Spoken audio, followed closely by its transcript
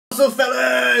up,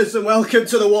 fellas, and welcome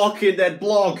to the Walking Dead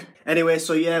blog. Anyway,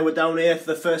 so yeah, we're down here for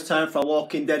the first time for our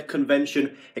Walking Dead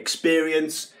convention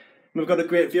experience. We've got a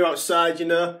great view outside, you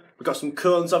know. We've got some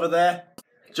cones over there.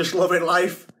 Just loving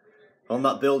life on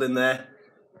that building there.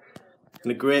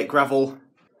 And a great gravel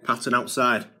pattern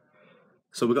outside.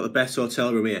 So we've got the best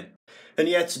hotel room here. And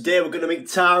yeah, today we're going to meet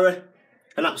Tara,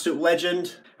 an absolute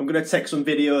legend. I'm going to take some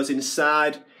videos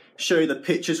inside, show you the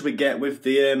pictures we get with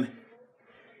the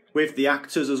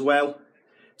actors as well.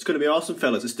 It's going to be awesome,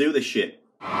 fellas. Let's do this shit.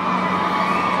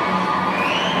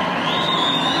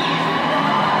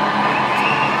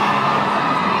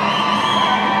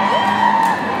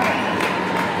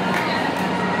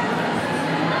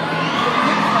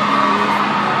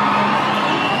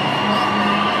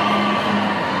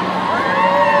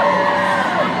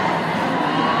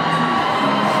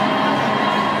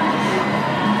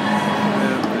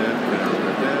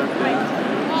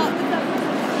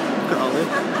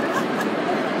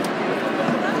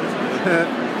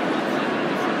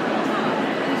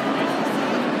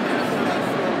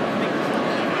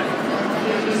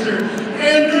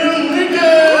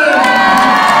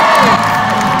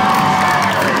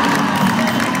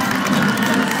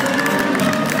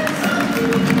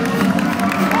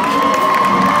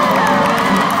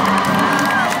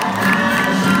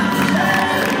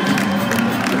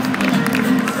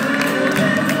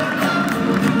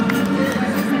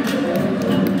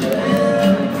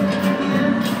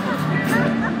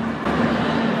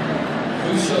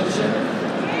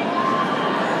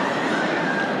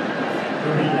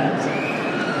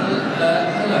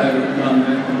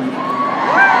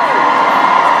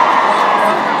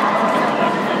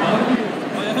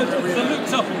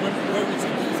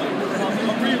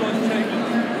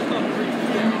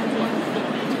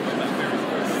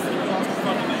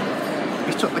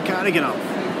 He took the cardigan off.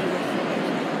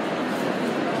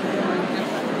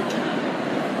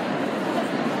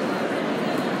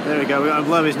 There we go, we got to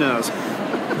blow his nose.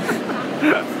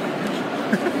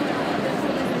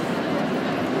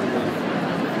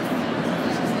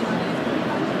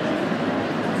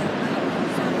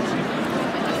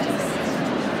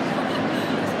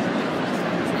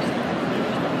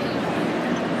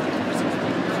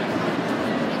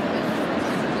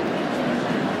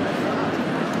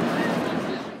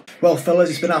 Well, fellas,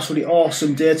 it's been an absolutely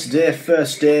awesome day today.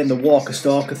 First day in the Walker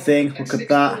Stalker thing. Look at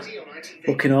that.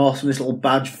 Fucking awesome. This little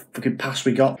badge fucking pass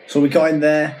we got. So we got in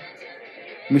there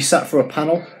and we sat for a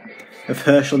panel of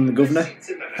Herschel and the Governor.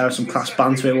 Had some class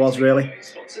banter it was, really.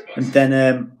 And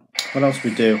then, what else did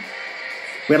we do?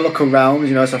 We had a look around,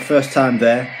 you know, it's our first time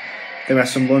there. Then we had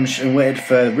some lunch and waited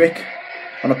for Rick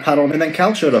on a panel, and then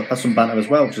Cal showed up, had some banter as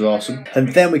well, which was awesome.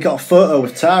 And then we got a photo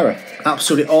with Tara.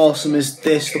 Absolutely awesome is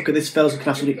this. Look at this, fellas, looking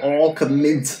absolutely all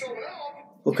mint.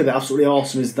 Look at that, absolutely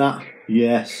awesome is that.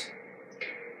 Yes.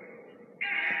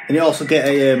 And you also get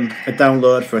a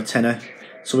download for a tenner.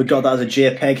 So we got that as a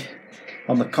JPEG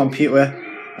on the computer.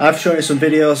 I've shown you some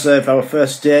videos of our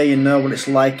first day, you know what it's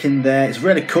like in there. It's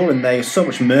really cool in there, there's so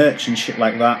much merch and shit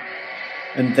like that.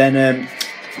 And then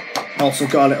also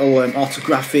got a little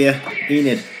autograph here.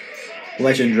 Enid,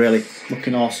 legend really,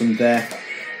 looking awesome there.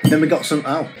 And then we got some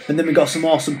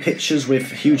awesome pictures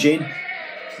with Eugene.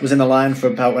 Was in the line for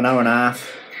about an hour and a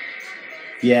half.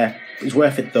 Yeah, it was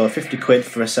worth it though. 50 quid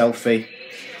for a selfie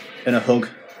and a hug.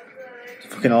 It's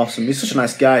fucking awesome. He's such a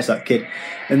nice guy, that kid.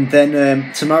 And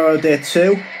then tomorrow, day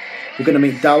 2, we're gonna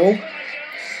meet Daryl,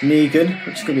 NEGAN,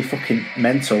 which is gonna be fucking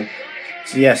mental.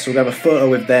 So yeah, so we'll have a photo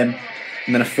with them.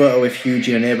 And then a photo with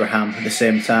Eugene and Abraham at the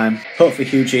same time. Hopefully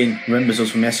Eugene remembers us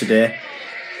from yesterday.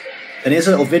 And here's a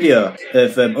little video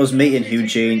of us meeting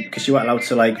Eugene, because you weren't allowed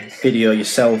to like video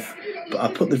yourself. But I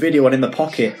put the video on in the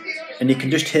pocket, and you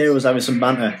can just hear us having some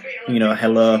banter. You know,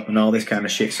 hello and all this kind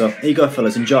of shit. So here you go,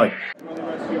 fellas, enjoy. Hey, how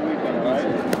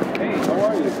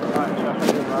are you?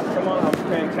 Come on, I'm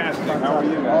fantastic. How are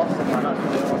you guys? Awesome. I'm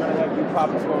gonna have you pop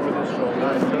up over this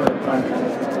shoulder.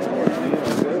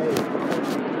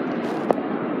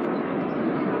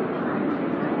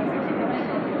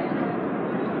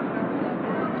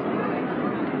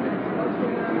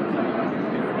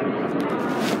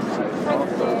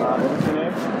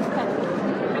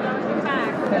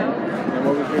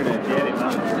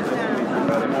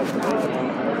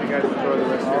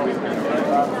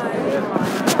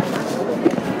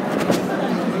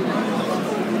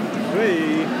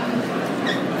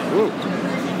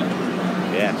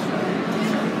 Yes.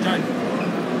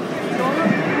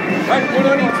 Right, one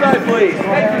on each side, please. All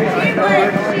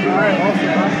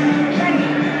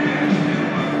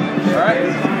right. Do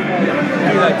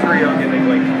that tree, I'll get it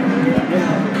like.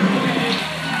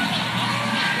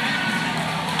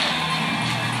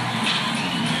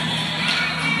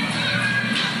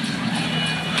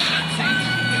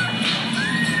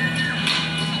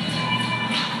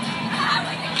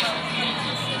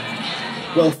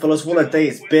 Well fellas, what a day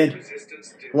it's been.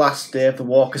 Last day of the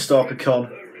Walker Stalker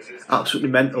Con. Absolutely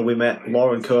mental. We met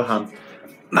Lauren Cohan.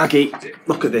 Maggie,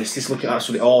 look at this. This looking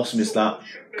absolutely awesome, is that?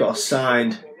 Got a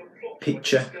signed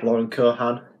picture, Lauren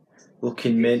Cohan,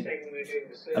 looking mint.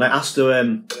 And I asked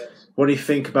her, what do you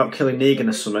think about killing Negan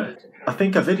or something? I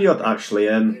think I videoed actually.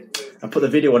 I put the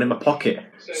video on in my pocket.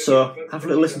 So have a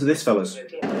little listen to this, fellas.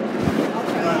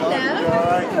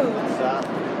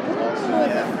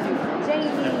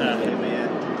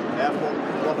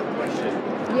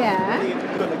 Yeah. Are you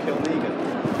gonna kill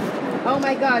Negan? Oh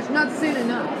my gosh, not soon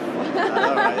enough.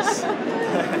 Alright.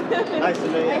 Nice to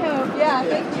meet you. I hope. Yeah,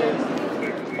 thank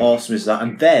you. Awesome is that.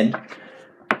 And then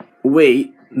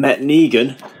we met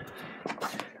Negan.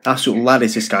 Absolute lad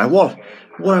is this guy. What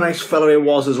a nice fellow he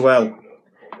was as well.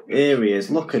 Here he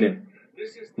is. Look at him.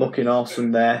 Looking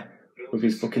awesome there. With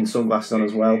his fucking sunglasses on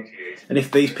as well. And if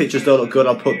these pictures don't look good,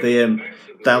 I'll put the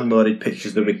downloaded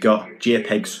pictures that we got.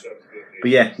 JPEGs.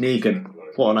 But yeah, Negan.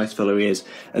 What a nice fellow he is.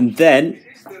 And then,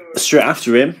 straight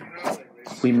after him,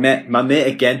 we met my mate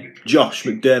again, Josh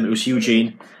McDermott. It was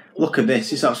EUGENE. Look at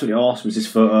this. It's absolutely awesome. Is this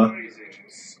photo?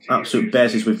 Absolute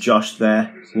bezes with Josh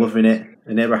there. Loving it.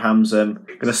 And Abraham's going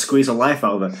to squeeze a life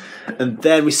out of her. And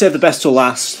then we saved the best till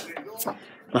last.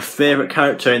 My favourite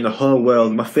character in the whole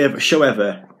world. My favourite show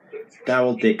ever.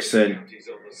 Daryl Dixon.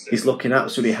 He's looking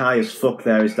absolutely high as fuck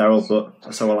there, is Daryl, but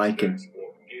that's how I like him.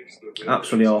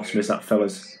 Absolutely awesome is that,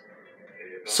 fellas.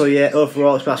 So yeah,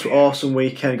 overall it's been an awesome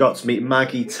weekend. Got to meet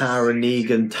Maggie, Tara,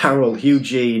 Negan, Daryl,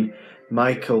 EUGENE,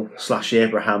 Michael /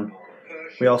 Abraham.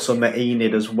 We also met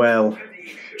Enid as well.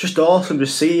 Just awesome to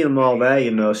see them all there,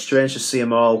 you know. Strange to see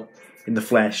them all in the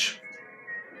flesh.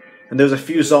 And there was a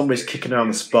few zombies kicking around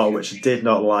the spot, which I did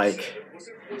not like.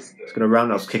 I was going to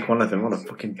roundhouse kick one of them. What a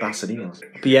fucking bastard he was.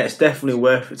 But yeah, it's definitely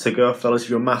worth it to go, fellas, if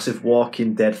you're a massive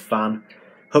Walking Dead fan.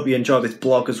 Hope you enjoyed this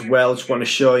blog as well. Just want to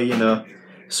show you, you know,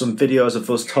 some videos of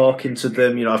us talking to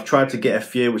them. You know, I've tried to get a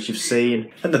few, which you've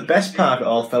seen. And the best part of it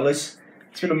all, fellas,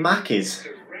 it's been a Mackey's.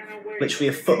 Literally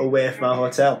a foot away from our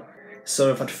hotel.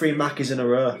 So I've had 3 Mackeys in a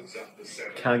row.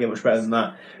 Can't get much better than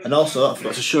that. And also, I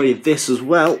forgot to show you this as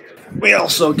well. We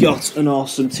also got an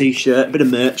awesome t-shirt, a bit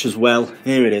of merch as well.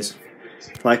 Here it is.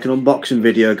 Like an unboxing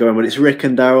video going, but it's Rick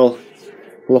and Daryl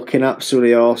looking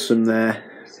absolutely awesome there.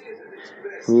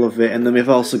 Love it. And then we've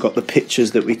also got the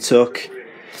pictures that we took.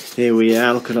 Here we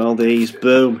are, look at all these.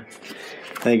 Boom.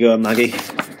 There you go, Maggie.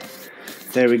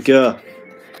 There we go.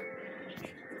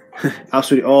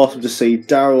 Absolutely awesome to see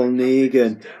Daryl,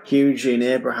 Negan, EUGENE,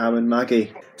 Abraham and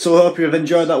Maggie. So I hope you've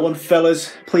enjoyed that one,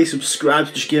 fellas. Please subscribe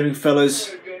to Just Gaming,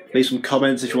 fellas. Leave some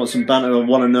comments if you want some banter or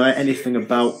want to know anything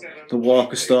about the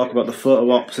Walker Stalker, about the photo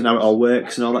ops and how it all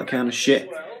works and all that kind of shit.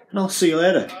 And I'll see you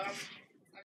later.